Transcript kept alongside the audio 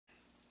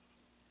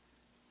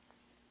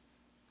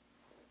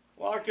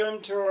Welcome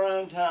to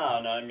Around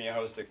Town. I'm your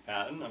host, Dick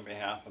Patton. On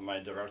behalf of my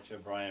director,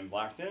 Brian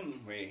Blackton,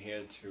 we're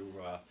here to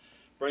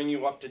bring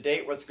you up to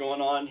date what's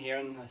going on here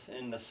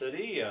in the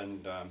city.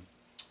 And of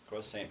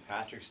course, St.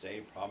 Patrick's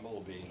Day probably will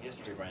be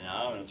history by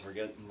now, and as we're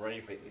getting ready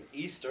for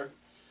Easter.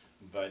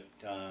 But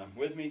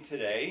with me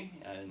today,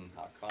 and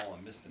I'll call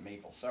him Mr.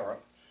 Maple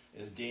Syrup,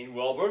 is Dean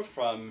Wilbur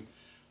from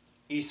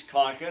East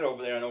Concord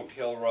over there on Oak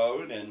Hill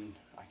Road, and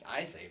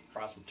I say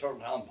across from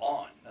Turtletown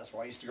Pond. That's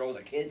where I used to go as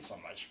a kid so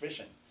much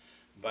fishing.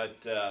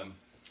 But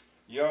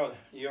your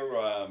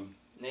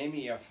name of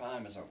your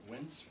farm is a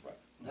Winsford?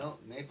 No,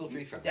 Maple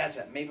Tree Farm. That's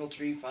it, Maple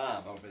Tree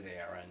Farm over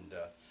there. And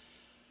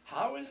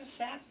how is the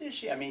sap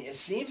this year? I mean, it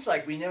seems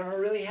like we never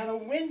really had a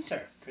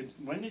winter.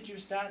 When did you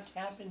start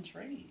tapping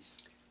trees?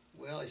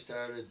 Well, I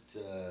started,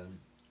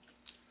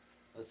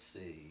 let's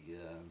see,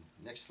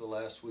 next to the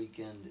last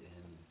weekend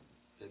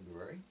in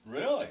February.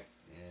 Really?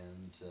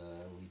 And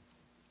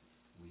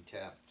we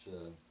tapped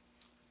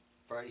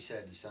Friday,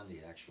 Saturday,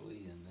 Sunday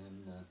actually, and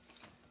then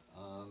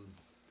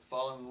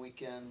following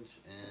weekend,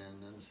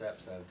 and then the sap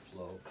started to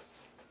flow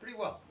pretty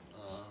well.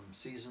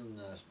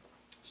 Season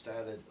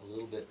started a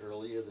little bit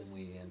earlier than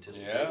we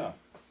anticipated. Yeah.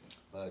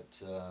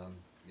 But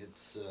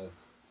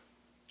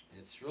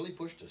it's really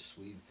pushed us.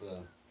 We've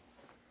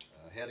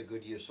had a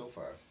good year so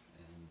far,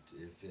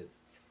 and if it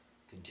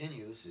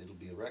continues, it'll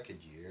be a record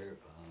year.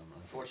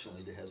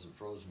 Unfortunately, it hasn't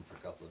frozen for a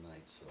couple of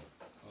nights. So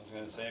I was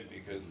going to say,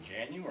 because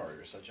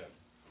January is such a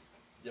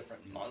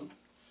different month.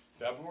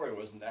 February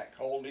wasn't that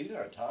cold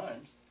either at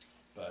times,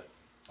 but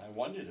I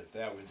wondered if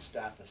that would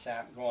start the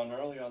sap going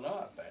early or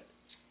not. But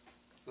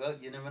well,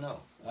 you never know.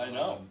 I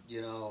know.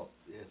 You know,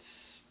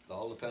 it's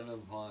all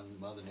dependent upon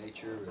Mother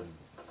Nature and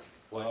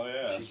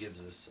what she gives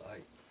us.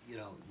 You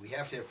know, we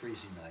have to have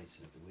freezing nights,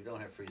 and if we don't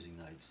have freezing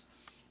nights,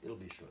 it'll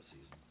be a short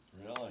season.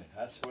 Really,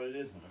 that's what it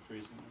is in the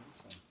freezing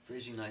nights.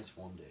 Freezing nights,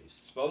 warm days.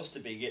 It's supposed to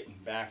be getting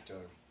back to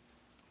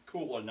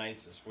cooler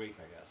nights this week,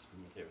 I guess,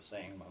 from what they were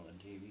saying on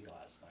the TV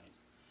last night.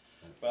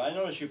 But I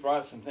noticed you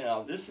brought something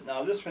out. This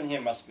one here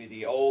must be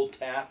the old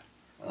tap.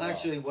 Well,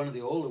 actually, one of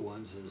the older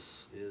ones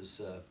is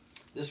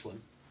this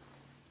one.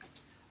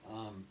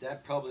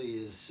 That probably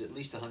is at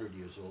least 100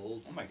 years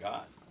old. Oh my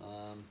God.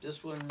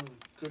 This one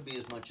could be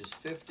as much as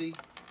 50.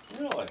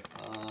 Really?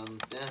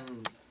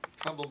 Then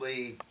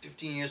probably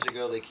 15 years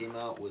ago they came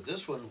out with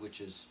this one, which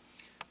is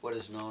what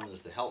is known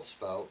as the health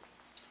spout.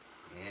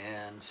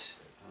 And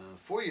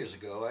 4 years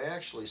ago I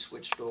actually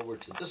switched over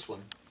to this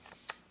one,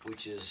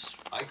 which is,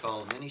 I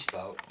call a mini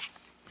spout.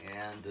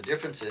 And the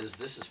difference is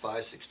this is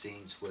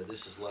 5/16, where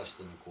this is less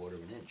than 1/4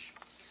 inch.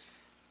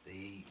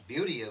 The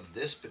beauty of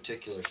this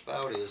particular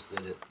spout is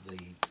that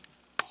the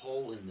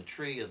hole in the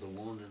tree, or the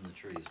wound in the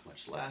tree, is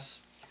much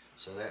less.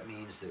 So that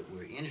means that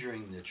we're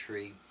injuring the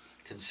tree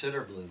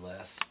considerably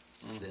less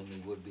than we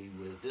would be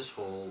with this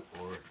hole,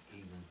 or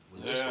even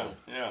with this hole.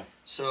 Yeah.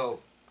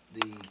 So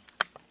the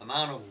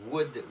amount of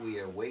wood that we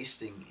are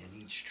wasting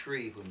in each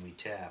tree when we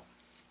tap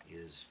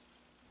is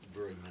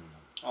very minimal.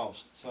 Oh,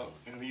 so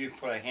if you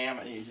put a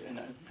hammer,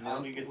 how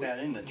do you get that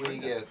in the tree?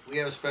 We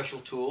have a special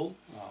tool,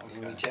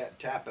 and we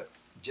tap it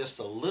just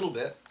a little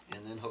bit,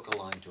 and then hook a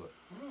line to it.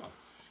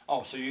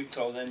 Oh, so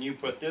then you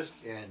put this,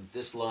 and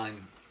this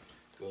line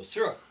goes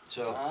through it.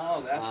 So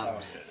that's how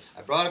it is.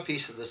 I brought a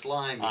piece of this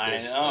line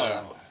because I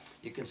know.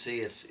 You can see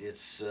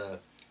it's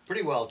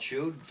pretty well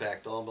chewed. In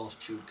fact, almost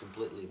chewed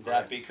completely apart.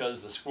 That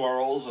because the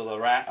squirrels or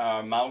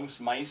the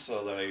mice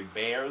or the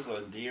bears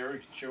or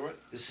deer chew it?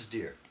 This is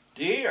deer.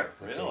 Deer,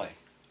 okay. Really?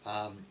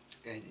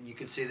 And you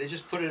can see they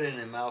just put it in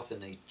their mouth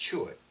and they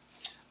chew it.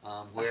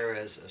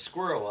 Whereas a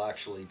squirrel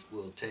actually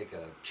will take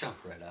a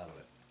chunk right out of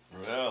it.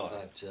 Really?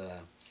 But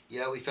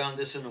yeah, we found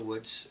this in the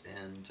woods,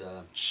 and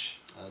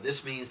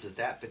this means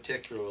that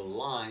particular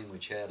line,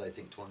 which had I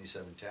think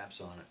 27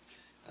 taps on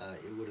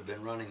it, it would have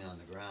been running on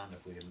the ground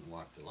if we hadn't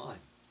walked the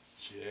line.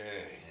 Gee.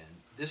 And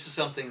this is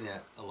something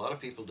that a lot of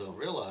people don't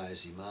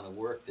realize, the amount of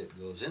work that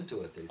goes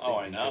into it. They think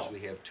I know. Because we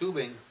have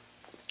tubing,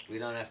 we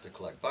don't have to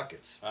collect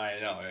buckets. I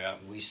know, yeah.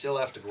 We still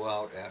have to go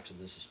out after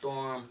there's a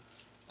storm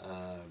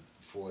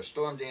for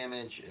storm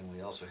damage, and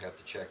we also have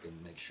to check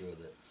and make sure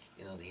that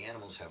the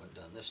animals haven't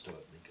done this to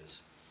it,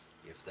 because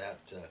if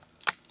that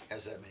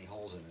has that many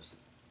holes in it,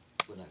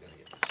 we're not going to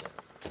get upset.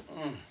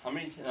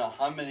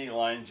 How many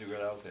lines you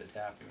got out there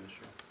tapping this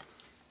year?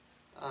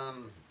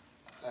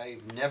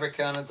 I've never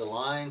counted the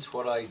lines.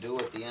 What I do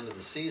at the end of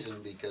the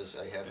season, because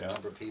I have a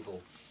number of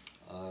people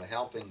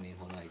helping me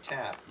when I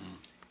tap,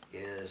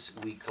 is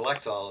we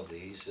collect all of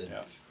these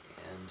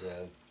and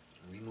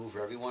remove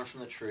everyone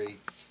from the tree,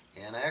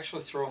 and I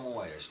actually throw them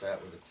away. I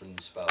start with a clean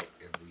spout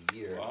every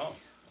year. Wow.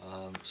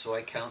 So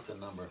I count the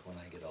number when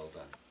I get all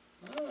done.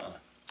 Ah.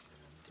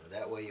 And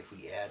that way, if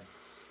we add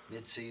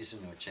mid-season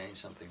or change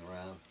something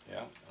around,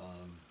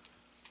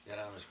 I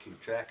don't just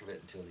keep track of it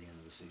until the end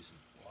of the season.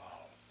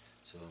 Wow.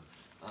 So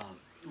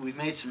we've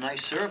made some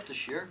nice syrup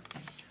this year.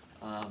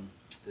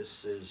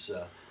 This is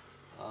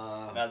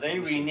now they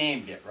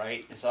renamed it,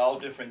 right? It's all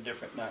different.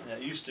 Now,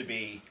 it used to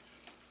be,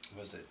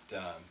 was it?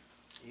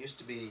 It used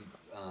to be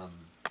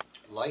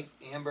light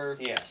amber,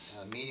 Yes.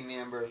 medium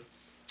amber,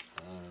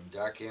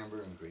 dark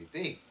amber, and grade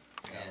B.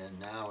 Yeah. And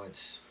now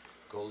it's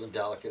golden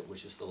delicate,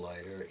 which is the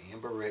lighter,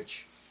 amber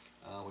rich,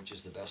 which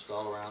is the best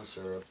all-around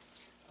syrup,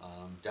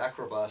 dark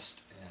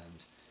robust,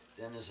 and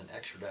then there's an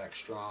extra dark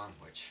strong,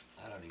 which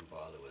I don't even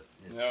bother with.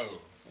 It's,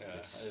 No. Yeah.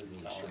 it's It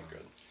really sounds strong.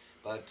 good.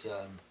 But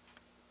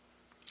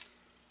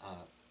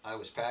I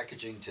was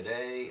packaging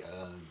today.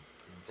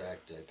 In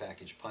fact, I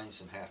packaged pints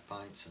and half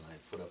pints, and I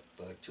put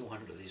up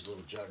 200 of these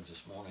little jugs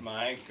this morning.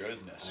 My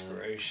goodness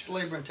gracious. It's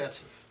labor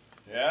intensive.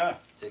 Yeah. It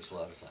takes a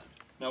lot of time.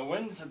 Now,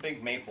 when's the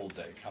big Maple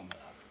Day coming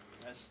up?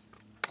 That's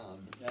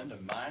Um, the end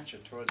of March or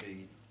toward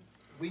the.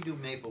 we do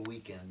Maple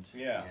Weekend,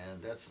 Yeah.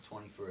 and that's the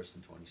 21st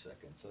and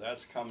 22nd. So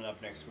that's coming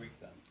up next week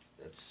then.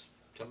 That's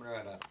coming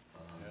right up.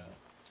 Yeah.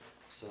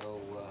 So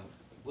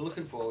we're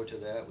looking forward to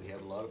that. We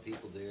have a lot of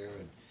people there,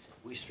 and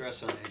we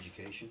stress on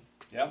education.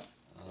 Yep.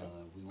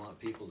 We want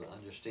people to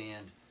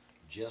understand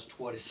just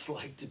what it's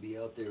like to be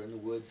out there in the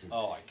woods. And,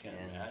 Oh, I can't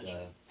and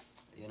imagine.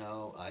 you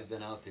know, I've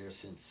been out there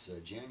since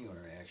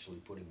January, actually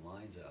putting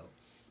lines out.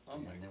 Oh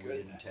my And then we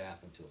didn't goodness.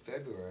 tap until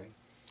February,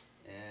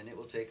 and it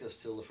will take us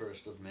till the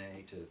 1st of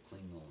May to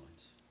clean the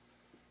lines.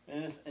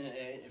 And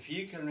if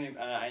you can,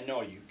 I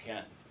know you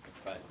can,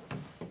 but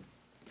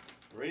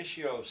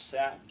ratio of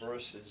sap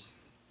versus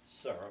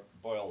syrup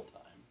boil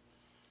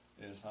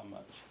time is how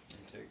much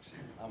it takes.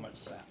 How much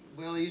sap?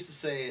 Well, they used to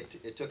say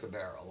it took a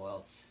barrel.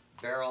 Well,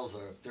 barrels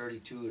are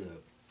 32 to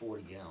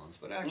 40 gallons,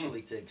 but actually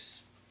it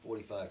takes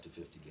 45 to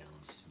 50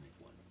 gallons to make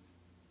one.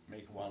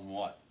 Make one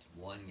what?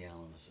 1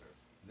 gallon of syrup.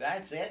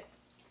 That's it.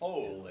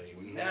 Holy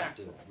We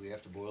mackerel.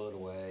 have to boil it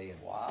away.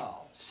 And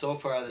Wow. so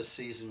far this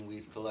season,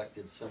 we've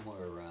collected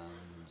somewhere around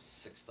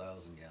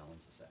 6,000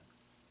 gallons of sap,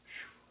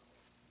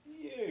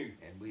 You.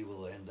 and we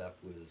will end up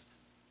with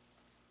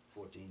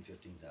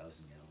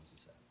 15,000 gallons of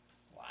sap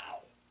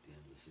Wow. at the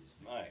end of the season.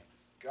 My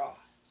God.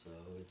 So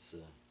it's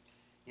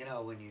you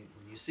know, when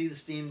you see the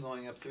steam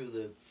going up through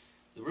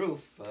the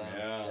roof,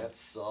 Yeah.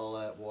 that's all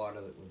that water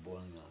that we're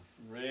boiling off.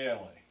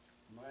 Really?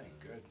 My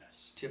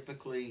goodness.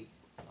 Typically,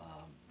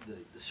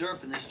 the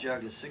syrup in this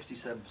jug is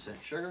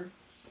 67% sugar.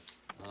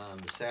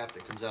 The sap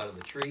that comes out of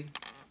the tree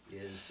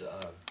is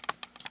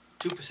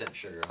 2%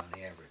 sugar on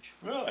the average.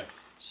 Really?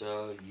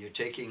 So you're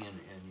taking and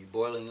you're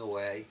boiling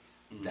away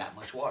that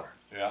much water.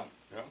 Yeah.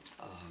 Yeah.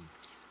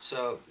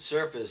 So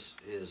syrup is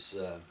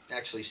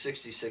actually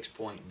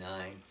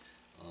 66.9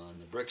 on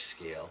the brick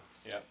scale,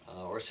 Yeah.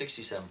 or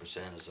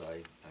 67% as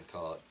I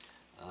call it.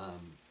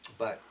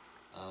 But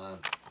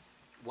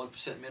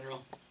 1%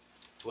 mineral,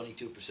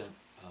 22%.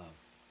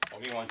 Oh,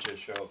 we want you to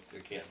show up the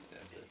kid.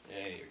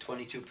 There you go.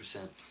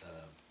 22%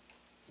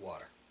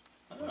 water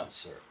on Ah, the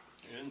syrup.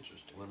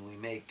 interesting. When we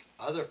make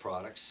other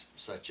products,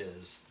 such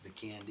as the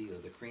candy or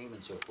the cream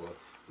and so forth,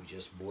 we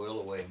just boil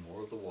away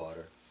more of the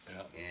water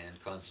Yeah. and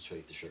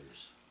concentrate the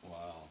sugars.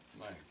 Wow.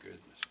 My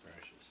goodness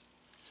gracious.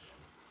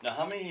 Now,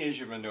 how many years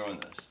you been doing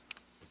this?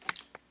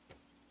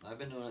 I've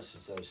been doing it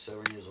since I was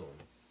 7 years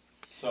old.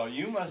 So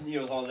you must,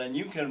 then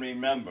you can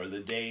remember the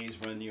days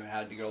when you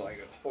had to go like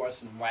a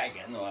horse and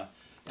wagon or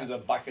do the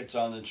buckets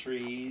on the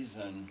trees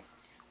and,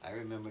 I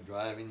remember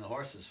driving the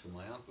horses for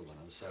my uncle when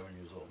I was 7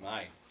 years old.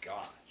 my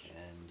gosh.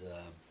 And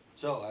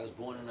so I was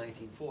born in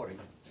 1940.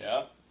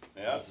 Yeah,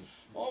 yeah. That's a-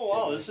 Oh,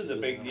 wow, this is a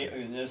big year,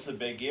 this is a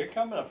big year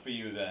coming up for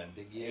you then.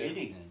 Big year.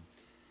 80. And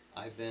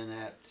I've been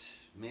at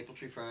Maple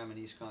Tree Farm in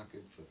East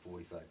Concord for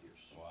 45 years.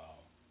 Wow.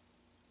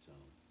 So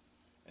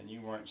And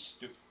you weren't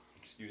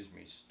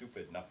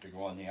stupid enough to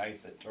go on the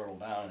ice that turtle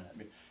down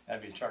and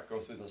have your truck go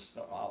through the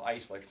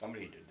ice like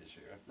somebody did this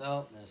year.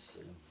 no,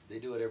 they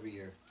do it every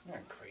year.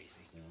 They're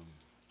crazy. So,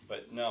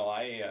 But no,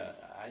 I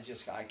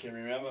can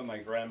remember my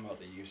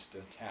grandmother used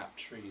to tap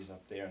trees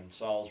up there in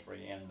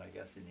Salisbury and I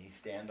guess in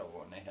East Andover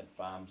when they had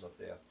farms up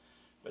there.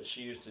 But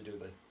she used to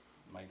do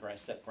my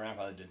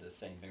step-grandfather did the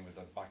same thing with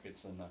the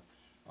buckets and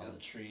on the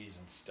trees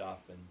and stuff,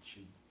 and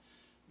she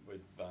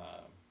would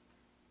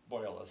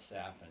boil the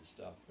sap and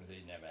stuff, because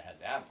they never had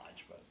that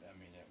much, but I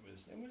mean,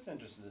 it was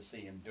interesting to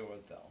see him do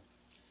it though.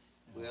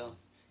 well,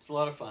 it's a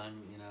lot of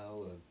fun, you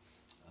know.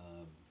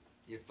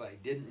 If I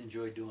didn't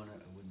enjoy doing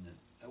it,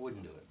 I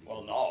wouldn't do it.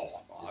 Well, because no, it's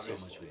obviously,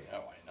 so much work. no,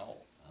 I know.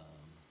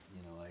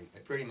 You know, I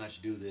pretty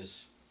much do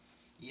this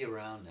year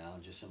round now,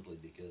 just simply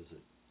because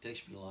it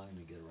takes me long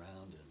to get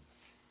around, and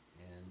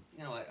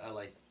you know, I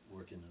like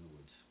working in the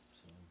woods.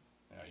 So,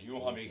 Yeah, you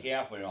want to be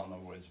careful on the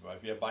woods, but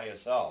if you're by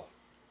yourself,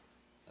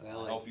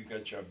 well, I hope you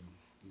got your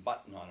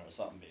button on or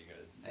something,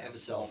 because I have a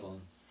cell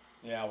phone.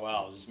 Yeah,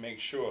 well, just make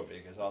sure,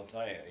 because I'll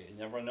tell you, you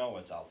never know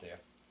what's out there.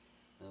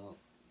 No,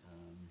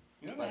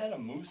 You ever But- had a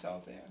moose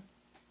out there?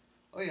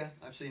 oh yeah,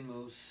 I've seen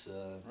moose.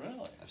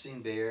 Really? I've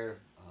seen bear.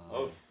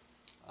 Oh.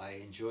 I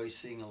enjoy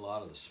seeing a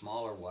lot of the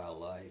smaller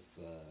wildlife.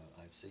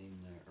 I've seen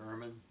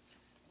ermine.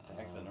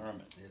 Thanks, an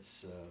ermine.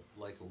 It's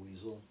like a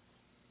weasel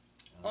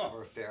Huh.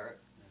 or a ferret.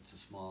 It's a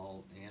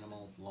small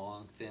animal,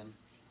 long, thin.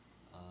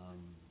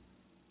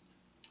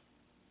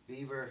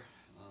 Beaver.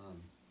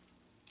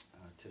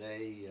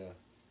 Today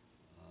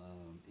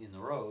in the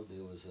road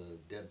there was a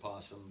dead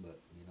possum, but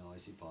you know, I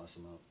see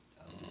possum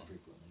out there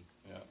frequently.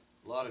 Yeah.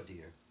 A lot of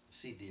deer.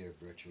 See deer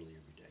virtually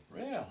every day.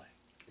 Really?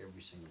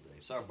 Every single day.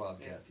 Saw a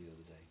bobcat the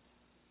other day.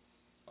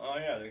 Oh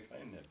yeah, they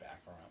claim they're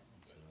back around.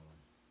 So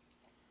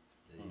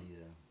they,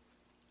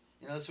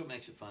 that's what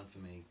makes it fun for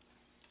me.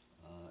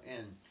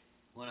 And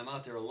when I'm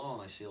out there alone,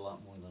 I see a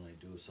lot more than I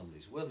do if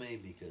somebody's with me,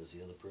 because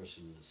the other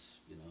person is,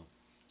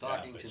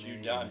 talking to me. But you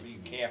gotta be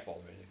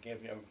careful.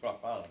 If you come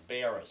out a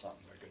bear or something,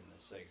 for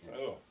goodness sakes. Yeah.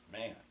 Oh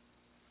man.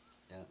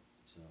 Yeah.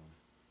 So,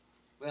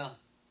 well,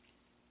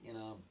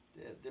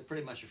 they're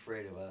pretty much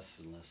afraid of us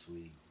unless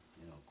we,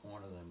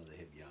 corner them or they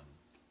hit young.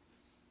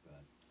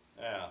 But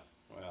Yeah.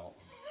 Well.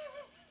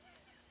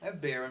 I have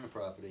bear on the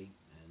property,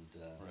 and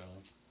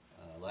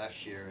Really?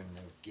 last year in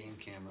the game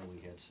camera we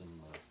had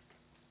some.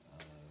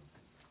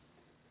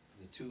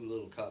 The two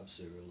little cubs,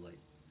 they were like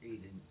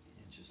 8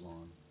 inches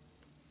long,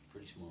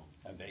 pretty small.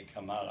 Have they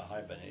come out of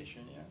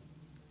hibernation yet?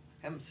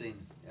 Haven't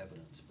seen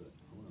evidence, but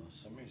who knows?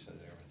 Somebody said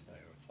they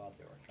thought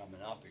they were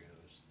coming out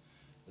because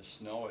the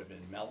snow had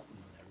been melting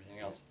and everything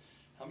else.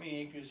 How many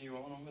acres do you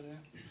own over there?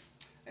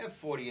 I have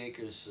 40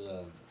 acres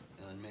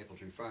on Maple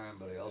Tree Farm,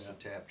 but I also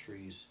tap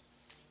trees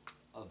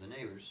of the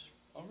neighbors.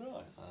 Oh,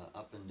 really?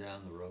 Up and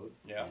down the road.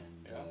 Yeah.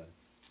 And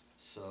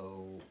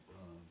so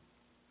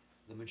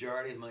the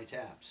majority of my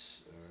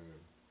taps are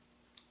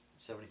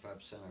 75% of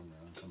them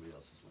are on somebody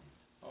else's land.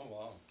 Oh,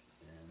 wow.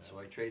 And so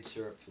I trade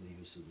syrup for the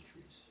use of the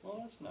trees. Well,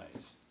 that's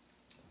nice.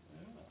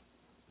 Yeah.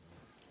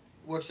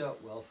 Works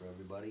out well for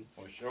everybody.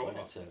 Well, sure.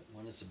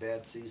 When it's a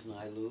bad season,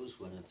 I lose.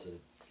 When it's a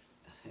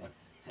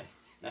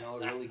a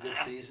really good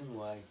season,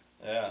 why?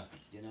 Yeah.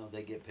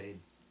 They get paid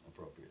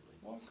appropriately.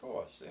 Well, of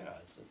course, yeah.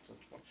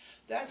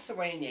 That's the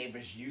way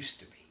neighbors used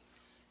to be.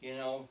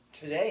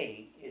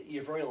 Today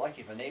you're very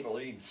lucky if a neighbor will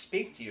even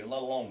speak to you,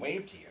 let alone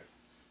wave to you.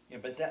 Yeah,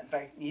 but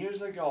back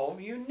years ago,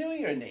 you knew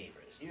your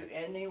neighbors.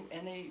 And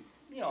they.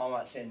 I'm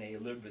not saying they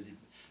lived with you,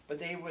 but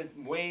they would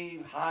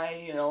wave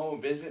hi,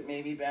 visit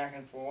maybe back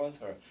and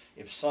forth, or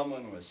if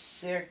someone was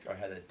sick or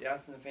had a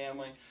death in the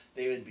family,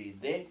 they would be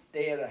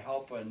there to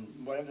help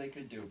and whatever they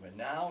could do. But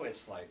now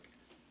it's like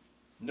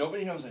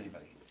nobody knows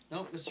anybody.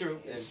 No, it's true.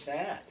 It's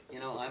sad.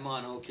 I'm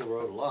on Oak Hill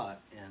Road a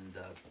lot, and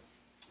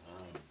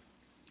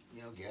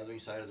gathering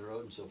side of the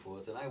road and so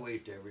forth, and I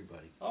wave to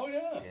everybody. Oh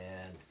yeah.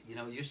 And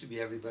it used to be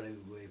everybody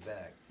would wave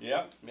back.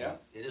 Yep.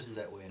 It isn't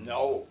that way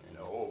anymore.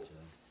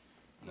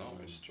 No,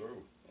 it's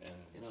true, and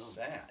it's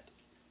sad.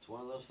 It's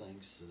one of those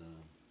things.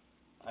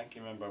 I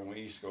can remember when we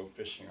used to go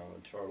fishing on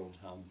the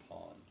Turtletown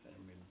Pond, and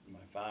my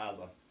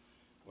father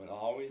would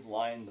always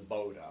line the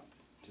boat up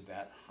to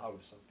that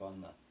house up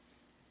on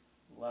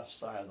the left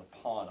side of the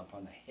pond, up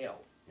on the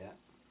hill. Yeah.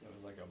 There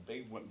was like a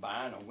big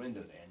barn, a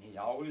window there, and he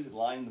always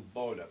lined the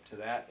boat up to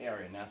that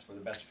area, and that's where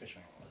the best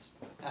fishing was.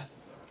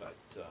 But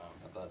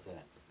how about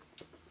that?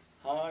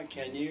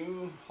 can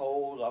you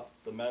hold up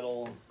the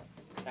metal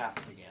tap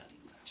again?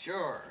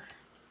 Sure.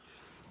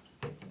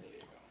 There you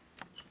go.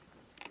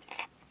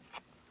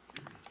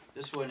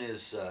 This one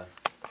is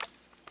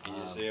Can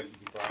you see it,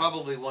 Brian?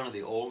 probably one of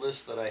the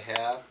oldest that I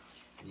have.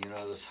 And you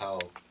notice how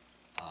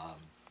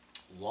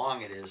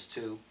long it is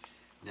too.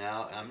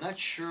 Now, I'm not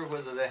sure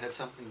whether that had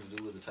something to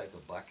do with the type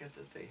of bucket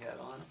that they had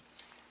on it,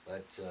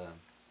 but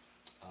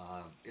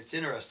it's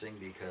interesting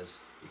because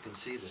you can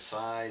see the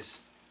size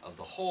of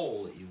the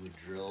hole that you would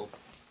drill,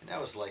 and that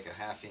was like a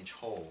 1/2-inch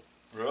hole.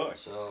 Really?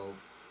 So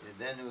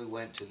then we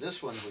went to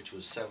this one, which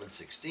was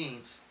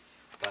 7/16,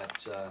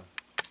 but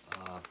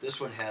this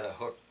one had a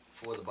hook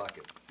for the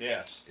bucket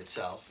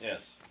itself.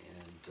 Yes.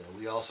 And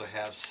we also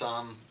have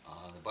some,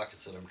 the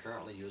buckets that I'm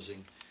currently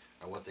using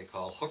are what they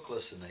call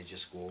hookless, and they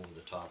just go over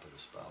the top of the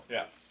spout.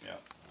 Yeah.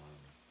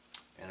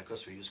 And of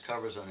course we use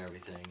covers on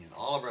everything, and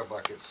all of our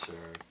buckets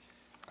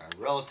are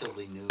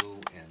relatively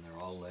new, and they're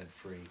all lead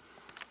free,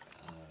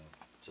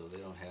 so they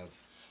don't have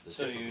the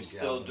So typical you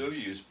still do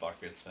galvanized. use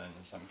buckets then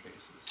in some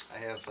cases? I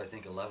have, I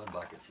think, 11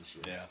 buckets this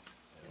year.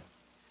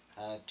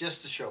 Yeah.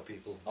 Just to show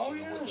people. Oh, what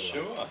yeah, they're like.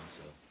 sure.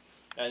 So,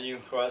 And you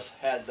of course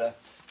had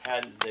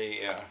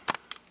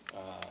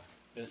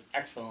His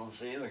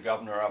Excellency, the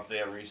governor, up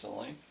there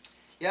recently.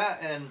 yeah,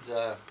 and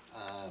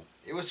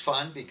it was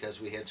fun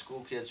because we had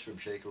school kids from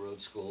Shaker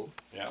Road School,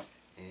 Yeah.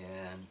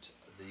 and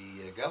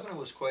the governor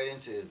was quite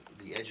into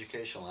the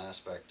educational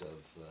aspect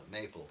of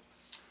Maple.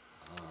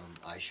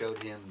 I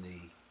showed him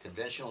the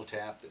conventional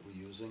tap that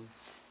we're using,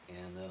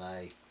 and then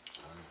I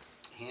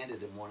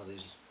handed him one of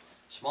these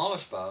smaller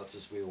spouts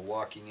as we were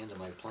walking into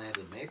my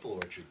planted maple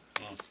orchard.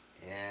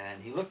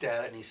 And he looked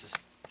at it and he says,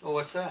 "Oh,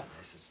 what's that?" And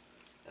I says,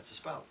 "That's a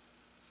spout.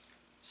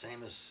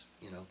 Same as,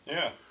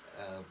 Yeah.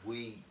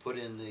 we put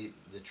in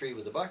the tree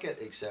with the bucket,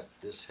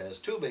 except this has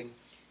tubing,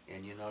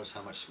 and you notice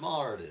how much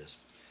smaller it is."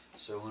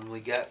 So when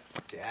we got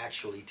to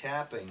actually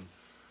tapping,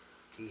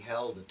 he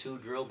held the 2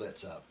 drill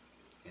bits up,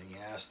 and he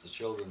asked the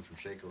children from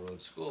Shaker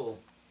Road School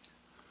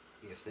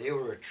if they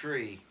were a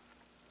tree,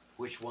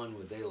 which one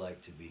would they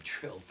like to be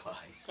drilled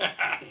by?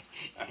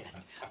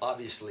 And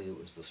obviously it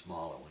was the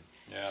smaller one.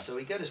 Yeah. So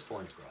he got his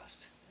point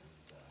across.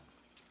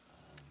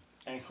 And,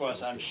 And of course,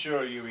 That was I'm good.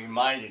 sure you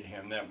reminded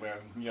him that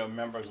you're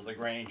members of the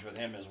Grange with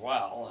him as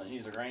well, and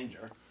he's a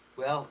Granger.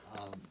 Well,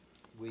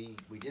 we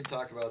did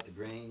talk about the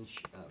Grange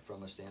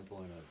from a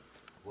standpoint of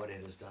what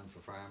it has done for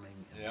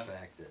farming and Yeah. the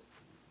fact that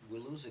we're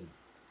losing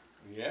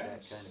Yes.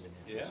 that kind of an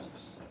Yes.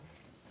 interest.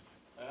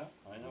 Yeah,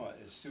 I know it.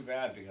 It's too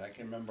bad because I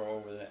can remember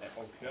over the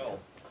Oak Hill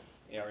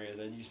area,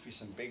 there used to be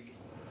some big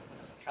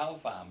cow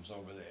farms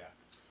over there.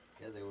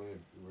 Yeah, there were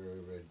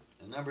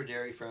a number of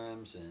dairy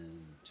farms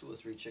and 2 or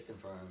 3 chicken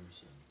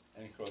farms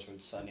And of course,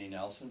 with Sonny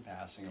Nelson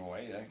passing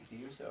away, he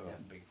used to have Yeah. a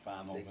big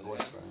farm Big over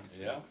horse there. farm.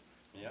 Yeah,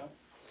 yeah.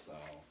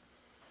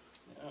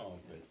 So,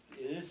 but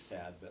it is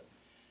sad. But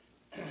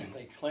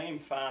they claim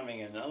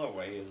farming another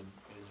way is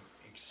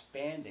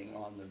expanding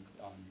on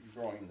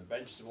growing the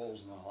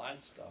vegetables and all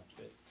that stuff.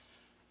 But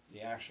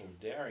the actual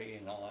dairy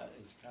and all that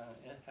is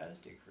it has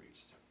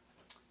decreased.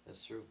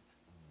 That's true.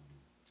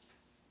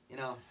 You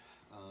know,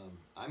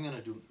 I'm going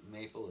to do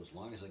maple as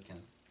long as I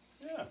can,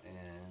 Yeah,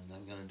 and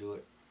I'm going to do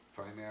it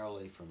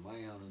primarily for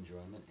my own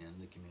enjoyment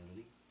and the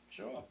community.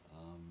 sure.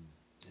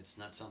 It's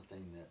not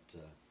something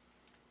that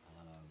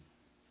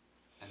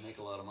I make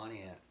a lot of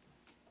money at.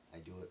 I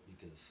do it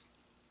because,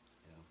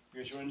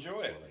 Because you that's enjoy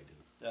what it. I do.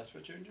 That's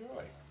what you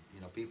enjoy.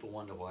 People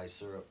wonder why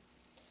syrup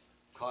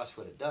costs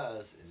what it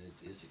does, and it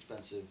is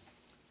expensive.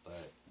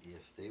 But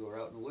if they were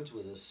out in the woods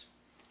with us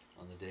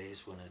on the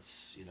days when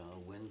it's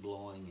wind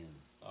blowing and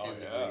Oh,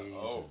 10 yeah. degrees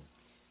Oh.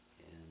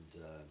 and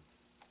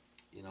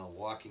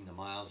walking the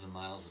miles and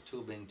miles of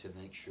tubing to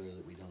make sure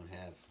that we don't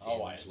have Oh,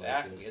 damage like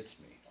that this. gets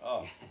me.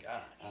 Oh,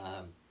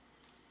 God.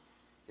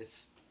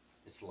 It's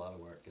a lot of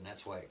work, and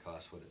that's why it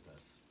costs what it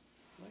does.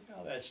 Look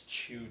how that's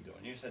chewed though.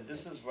 And you said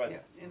this is what Yeah,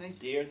 and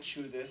deer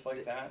chew this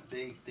like that?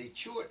 They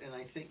chew it, and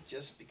I think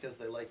just because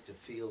they like to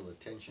feel the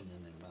tension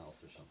in their mouth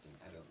or something.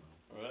 I don't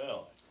know.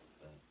 Really?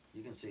 But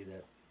you can see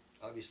that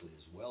obviously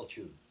is well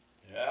chewed.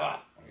 Yeah,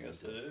 I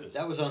guess it is.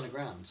 That was on the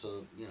ground,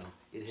 so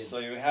it hit. So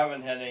you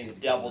haven't had any Hit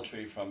the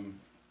deviltry from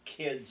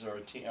kids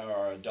or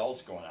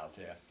adults going out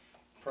there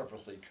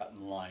purposely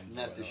cutting lines? or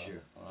Not this whatever?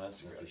 year. Oh,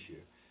 that's Not good. this year.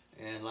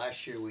 And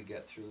last year we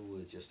got through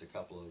with just a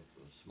couple of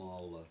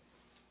small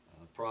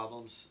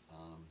problems.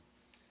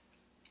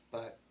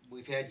 But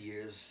we've had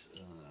years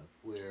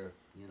where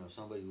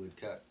somebody would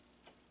cut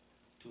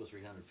 200 or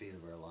 300 feet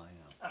of our line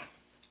out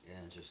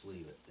and just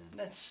leave it. And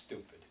That's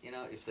stupid.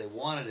 if they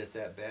wanted it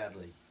that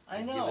badly, I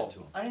I'd know. give it to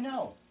them. I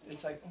know.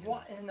 It's like,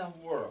 what in the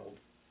world?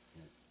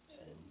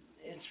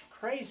 It's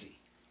crazy.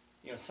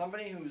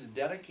 Somebody who's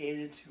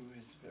dedicated to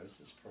his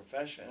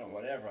profession or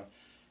whatever,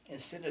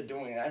 instead of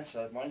doing that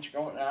stuff, why don't you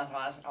go and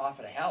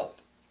offer to help?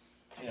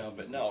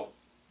 But no,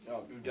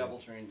 do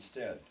deviltry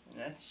instead. And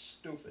that's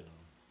stupid.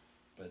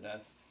 But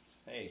that's,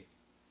 hey,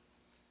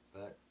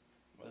 But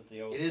what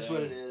the old it is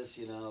what it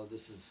saying. is.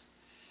 This is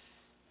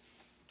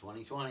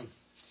 2020.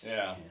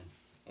 Yeah. And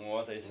And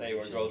what they say, Things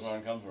what will goes change.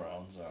 around comes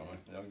around, so Yeah.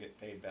 they'll get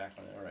paid back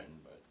on their end.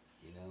 But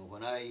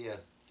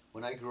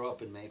when I grew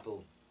up in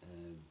Maple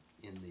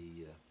in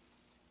the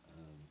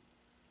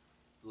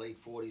late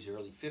 40s,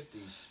 early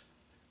 50s,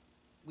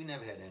 we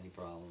never had any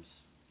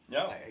problems.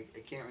 no, I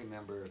can't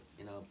remember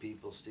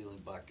people stealing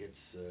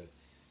buckets,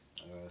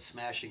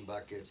 smashing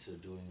buckets, or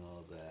doing all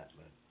of that.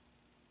 But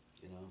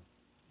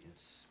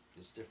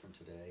it's different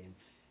today, and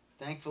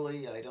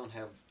thankfully I don't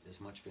have as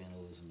much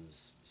vandalism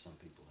as some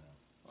people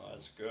have. well,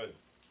 that's good.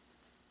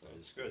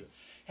 That's good.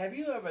 Have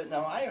you ever?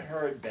 Now I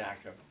heard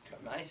back.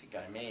 I think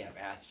I may have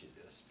asked you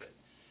this, but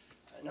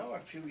I know a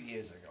few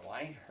years ago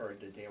I heard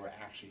that they were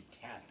actually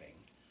tapping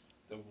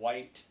the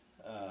white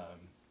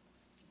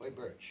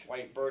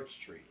White birch.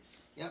 trees.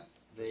 Yep,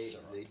 The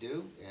syrup. they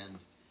do,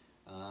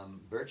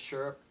 and birch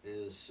syrup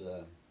is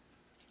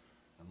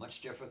much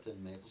different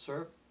than maple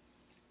syrup.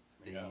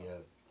 The Yeah.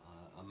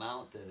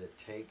 amount that it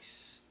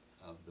takes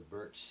of the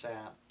birch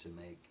sap to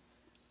make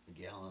a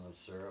gallon of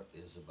syrup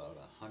is about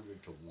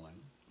 100 to 1.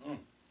 Mm.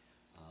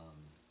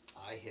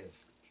 I have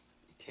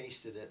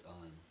tasted it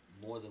on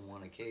more than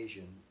one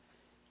occasion,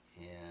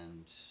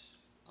 and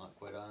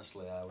quite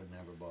honestly, I would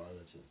never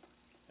bother to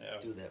Yeah.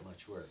 do that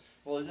much work.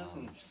 Well, it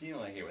doesn't seem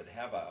like it would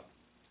have a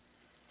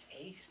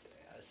taste,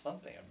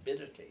 something, a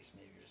bitter taste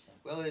maybe or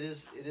something. Well, it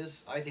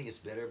is. I think it's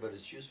bitter, but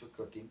it's used for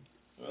cooking.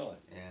 Really?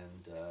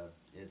 And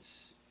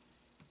it's,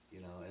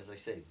 as I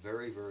say,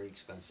 very, very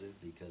expensive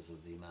because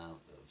of the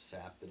amount of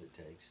sap that it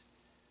takes.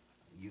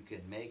 You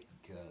can make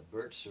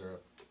birch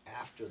syrup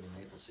after the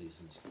maple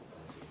season is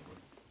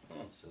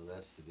over, so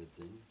that's the good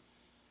thing.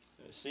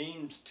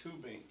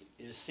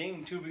 Is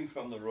seeing tubing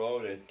from the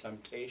road a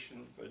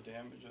temptation for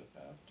damage or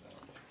theft?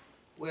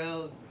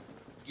 Well,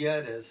 yeah,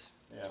 it is.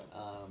 Yeah.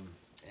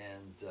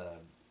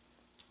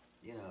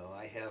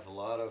 I have a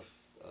lot of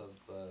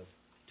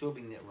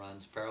tubing that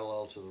runs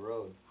parallel to the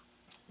road.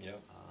 Yeah.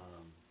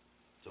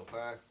 So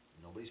far,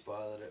 nobody's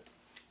bothered it.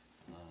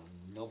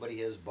 Nobody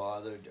has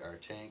bothered our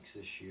tanks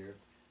this year.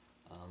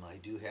 I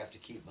do have to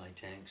keep my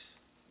tanks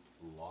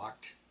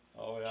locked,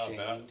 Oh yeah, I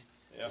bet. chained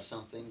Yeah. to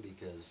something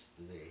because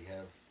they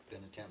have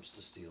been attempts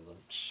to steal them.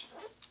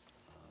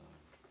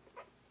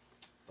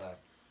 But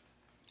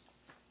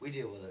we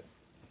deal with it.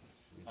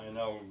 I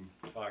know,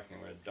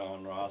 talking with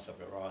Don Ross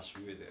up at Ross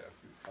View there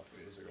a couple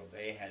of years ago,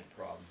 they had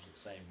problems the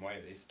same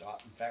way. They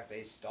stopped, in fact,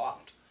 they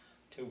stopped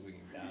tubing,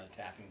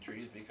 tapping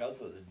trees because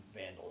of the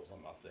vandalism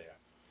up there.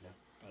 Yeah.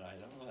 But I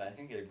don't know, I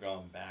think they've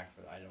gone back,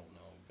 but I don't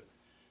know, but,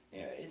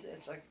 you know,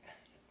 it's like,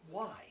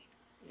 why?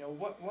 You know,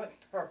 what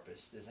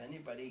purpose does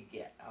anybody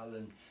get other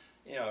than,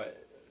 you know,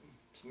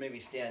 maybe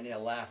stand there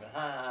laughing, ha,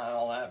 ha, and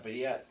all that, but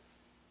yet,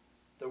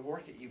 the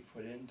work that you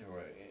put into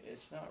it,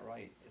 it's not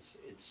right, it's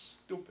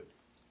stupid.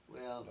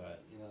 Well,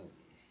 But- you know,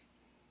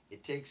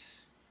 it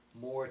takes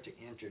more to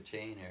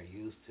entertain our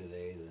youth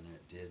today than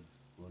it did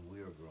when we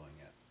were growing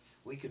up.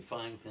 We could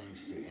find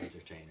things to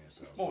entertain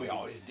ourselves. Well, we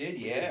always did,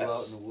 We could go out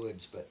yes. in the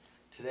woods, but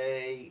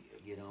today,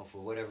 you know, for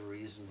whatever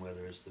reason,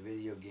 whether it's the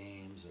video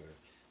games or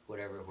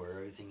whatever, where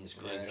everything is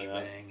crash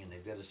Internet. bang and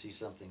they've got to see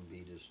something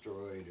be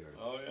destroyed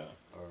Oh, yeah.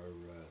 or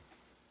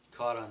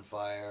caught on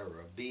fire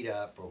or beat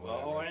up or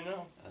whatever. Oh, I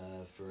know.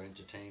 For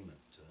entertainment.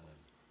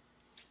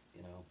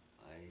 You know,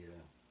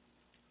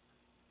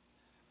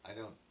 I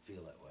don't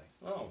feel that way.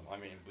 No, I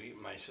mean,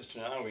 my sister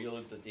and I, we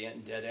lived at the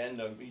dead end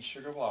of East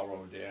Sugar Ball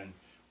Road there, and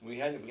we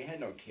had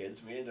no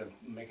kids. We had to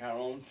make our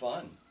own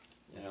fun,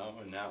 you know,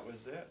 and that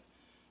was it.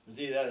 It was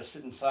either that or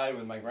sit inside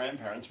with my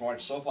grandparents,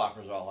 watch soap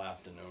operas all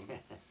afternoon.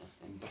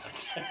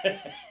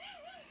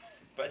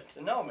 But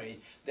no, I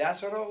mean,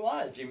 that's what it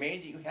was. You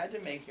had to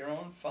make your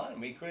own fun.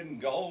 We couldn't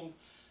go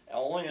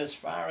only as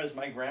far as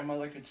my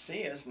grandmother could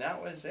see us, and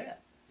that was it.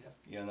 Yep.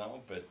 You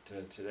know, but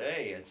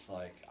today it's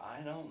like,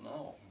 I don't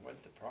know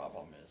what the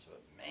problem is,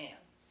 but man.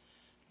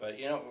 But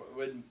you know,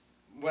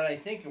 what I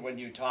think of when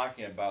you're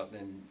talking about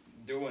them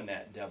doing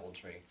that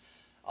deviltry,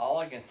 all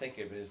I can think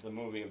of is the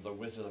movie of The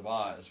Wizard of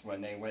Oz,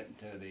 when they went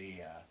to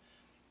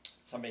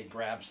somebody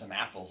grabbed some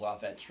apples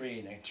off that tree,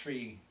 and the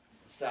tree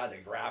started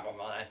to grab them.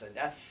 I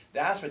thought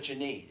that's what you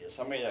need, is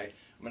somebody like,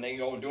 when they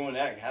go doing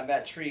that, have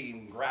that tree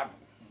and grab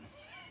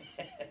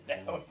them.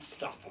 That would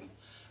stop them.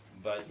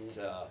 But,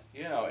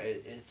 you know,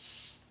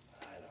 it's,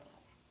 I don't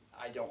know.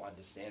 I don't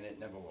understand it,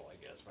 never will,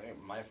 I guess.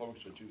 My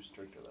folks were too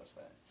strict with us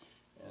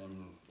then.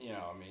 And, you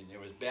know, I mean, it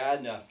was bad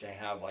enough to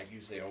have, like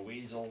you say, a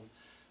weasel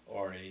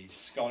or a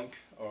skunk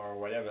or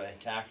whatever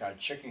attack our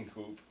chicken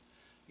coop,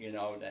 you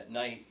know, at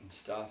night and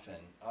stuff.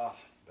 And,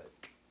 but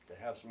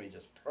to have somebody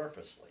just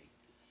purposely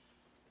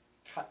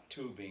cut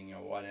tubing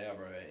or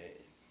whatever,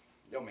 it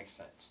don't make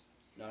sense.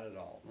 Not at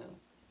all. No,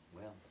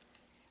 well,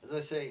 as I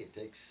say, it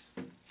takes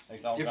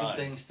Takes all different kinds.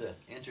 things to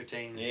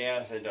entertain.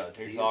 Yes, it does. It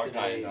takes youth all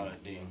today, kinds on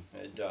it, Dean.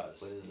 It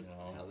does. What is you it?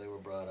 know. How they were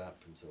brought up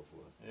and so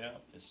forth. Yeah,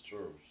 it's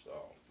true. So,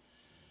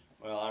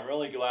 well, I'm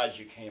really glad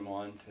you came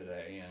on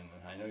today, and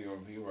I know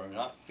you were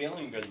not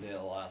feeling good there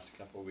the last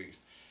couple of weeks.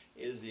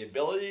 Is the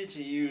ability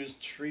to use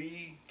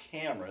tree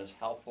cameras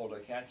helpful to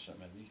catch them?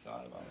 Have you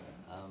thought about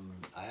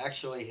that? I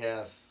actually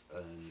have,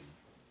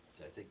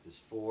 I think there's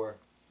 4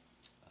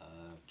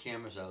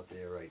 cameras out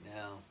there right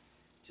now,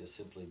 just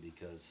simply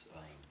because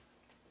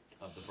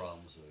of the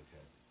problems that we've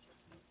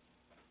had.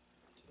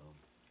 So,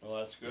 Well,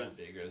 that's good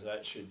because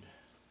that should.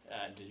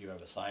 Did you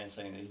have a sign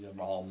saying these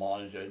are all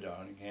monitored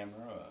on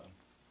camera?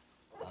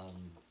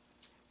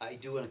 I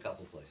do in a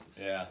couple places.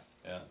 Yeah,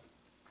 yeah.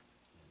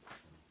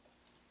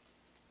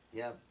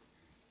 Yeah.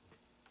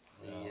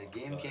 The Yeah,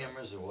 game but-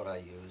 cameras are what I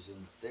use,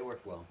 and they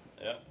work well.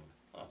 Yeah.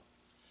 Huh.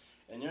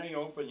 And you're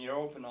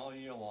open all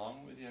year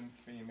long with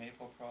for your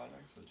maple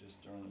products, or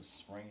just during the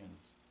spring and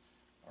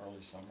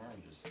early summer, or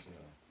just?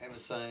 I have a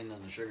sign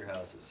on the sugar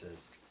house that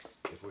says,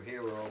 "If we're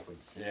here, we're open."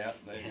 Yeah,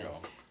 there you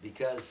go.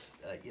 Because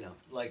you know,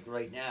 like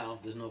right now,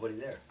 there's nobody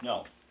there.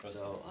 No.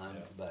 So I'm,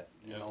 yeah. but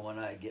you Yeah. know, when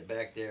I get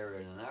back there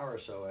in an hour or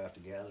so after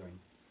gathering,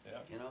 Yeah.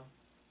 you know,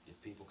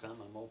 if people come,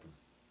 I'm open.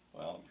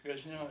 Well,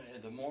 because you know,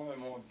 the more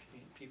and more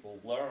people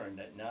learn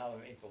that now the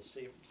maple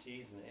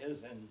season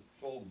is in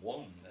full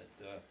bloom.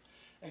 That,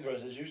 and of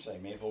course, as you say,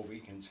 Maple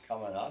Weekend's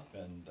coming up,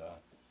 and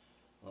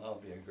well, that'll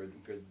be a good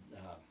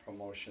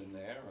promotion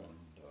there. And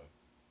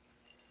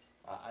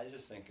I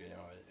just think you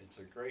know it's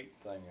a great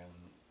thing,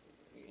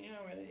 and you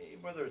know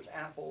whether it's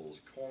apples,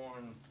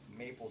 corn,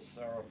 maple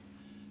syrup,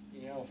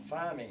 you know,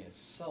 farming is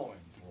so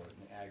important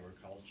in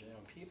agriculture. You know,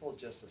 people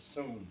just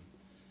assume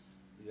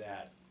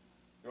that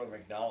go to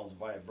McDonald's and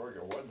buy a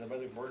burger. Where did the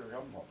burger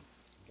come from?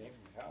 It came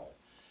from cow.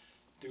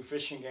 Do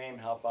Fish and Game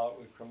help out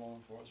with criminal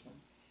enforcement?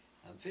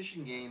 Fish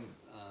and Game,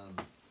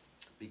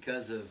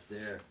 because of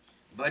their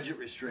budget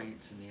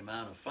restraints and the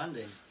amount of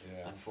funding,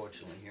 Yeah.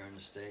 unfortunately here in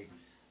the state,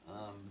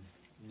 no.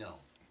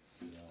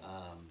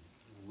 No.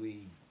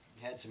 We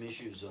had some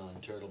issues on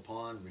Turtle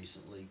Pond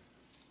recently,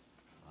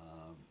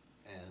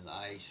 and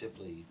I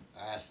simply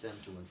asked them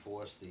to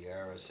enforce the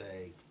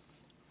RSA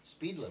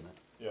speed limit,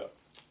 Yeah.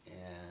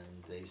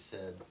 and they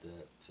said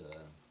that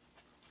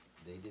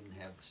they didn't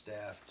have the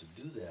staff to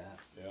do that.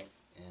 Yeah.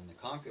 And the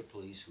Concord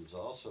police, who's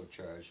also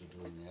charged with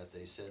doing that,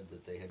 they said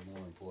that they had more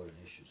important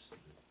issues to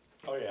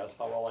do. Oh yes,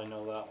 how well I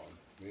know that one.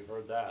 We've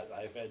heard that.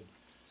 I've had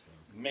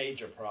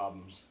major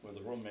problems with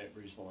a roommate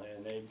recently,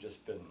 and they've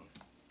just been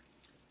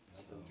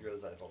nothing as good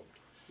as I hoped.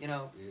 You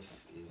know, if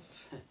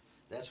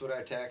that's what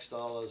our tax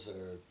dollars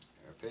are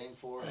are paying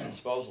for.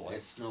 Supposedly.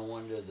 It's no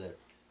wonder that,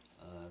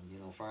 you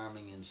know,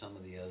 farming and some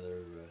of the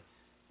other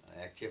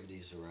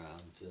activities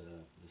around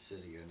the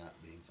city are not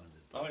being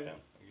funded. Oh yeah,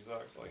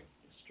 exactly.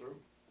 It's true.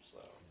 So,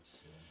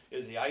 It's,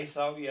 is the ice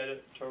out yet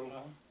at Turtle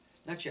Town?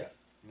 not yet.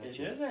 Not It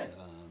yet. isn't?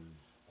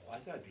 Oh, I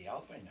thought it'd be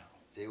out by now.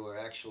 They were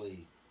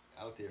actually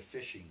out there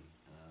fishing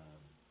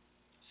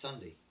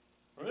Sunday.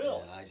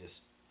 Really? And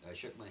I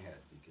shook my head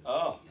because,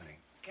 Oh you know, my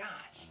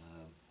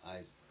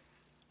gosh.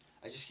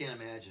 I just can't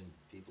imagine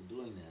people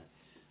doing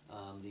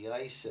that. The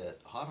ice at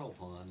Hottle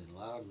Pond in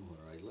Loudon,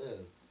 where I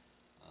live,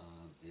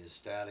 is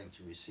starting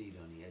to recede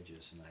on the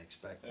edges, and I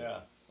expect Yeah,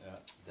 yeah.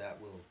 that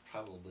will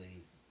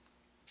probably,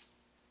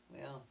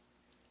 well,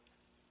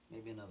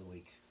 maybe another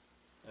week.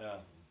 Yeah.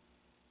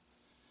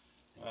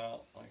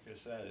 Well, like I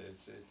said,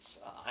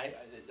 I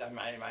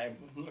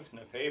looked in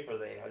the paper,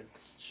 they had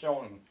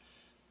shown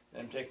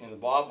them taking the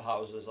bob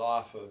houses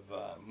off of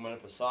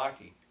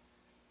Winnipesaukee,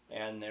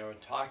 and they were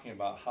talking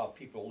about how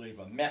people leave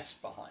a mess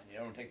behind. They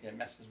don't take their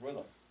messes with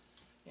them.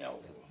 You know,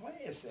 what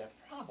is their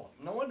problem?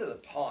 No wonder the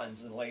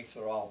ponds and lakes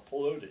are all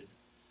polluted.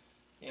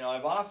 You know,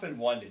 I've often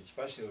wondered,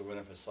 especially with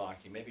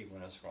Winnipesaukee, maybe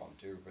Winnisquam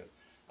too, but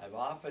I've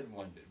often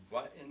wondered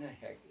what in the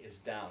heck is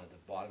down at the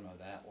bottom of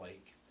that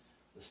lake.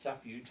 The stuff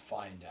you'd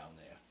find down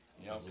there,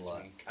 you know, There's a lot.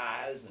 between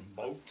cars and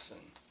boats and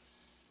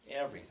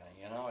everything,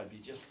 you know, it'd be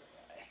just,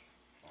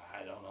 I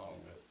don't know,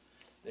 but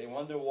they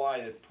wonder why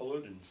it's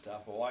polluted and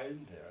stuff, or why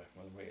isn't there,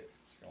 with the way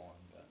it's going,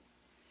 but.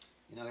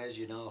 You know, as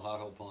you know,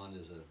 Hottle Pond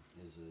is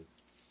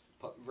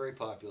a very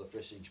popular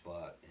fishing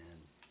spot, and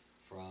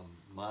from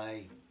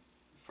my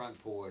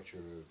front porch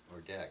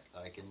or deck,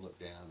 I can look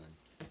down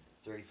and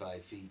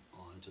 35 feet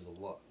onto the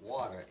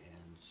water,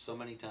 and so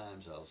many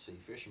times I'll see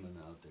fishermen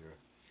out there.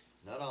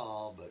 Not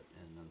all, but,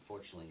 and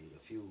unfortunately a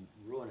few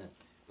ruin it,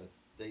 but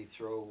they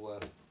throw,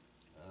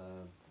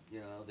 you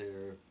know,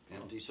 their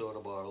empty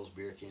soda bottles,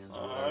 beer cans,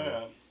 or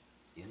whatever,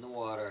 in the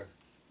water.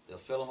 They'll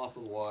fill them up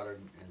with water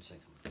and sink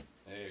them.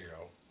 There you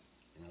go.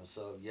 You know,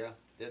 so yeah,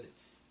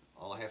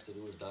 all I have to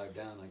do is dive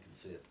down, I can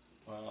see it.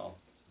 Wow.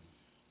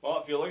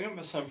 Well, if you're looking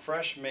for some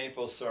fresh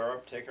maple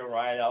syrup, take a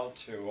ride out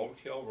to Oak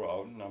Hill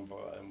Road,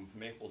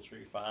 Maple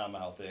Tree Farm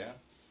out there,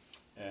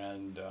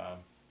 and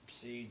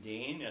see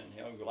Dean, and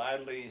he'll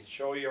gladly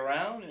show you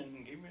around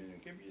and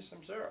give you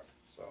some syrup.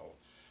 So,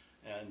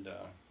 and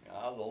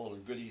other little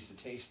goodies to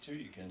taste too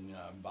you can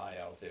buy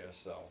out there.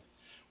 So,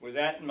 with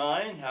that in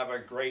mind, have a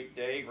great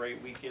day,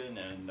 great weekend,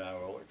 and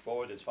we'll look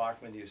forward to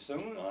talking with you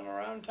soon on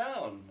Around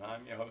Town.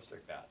 I'm your host,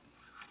 Pat.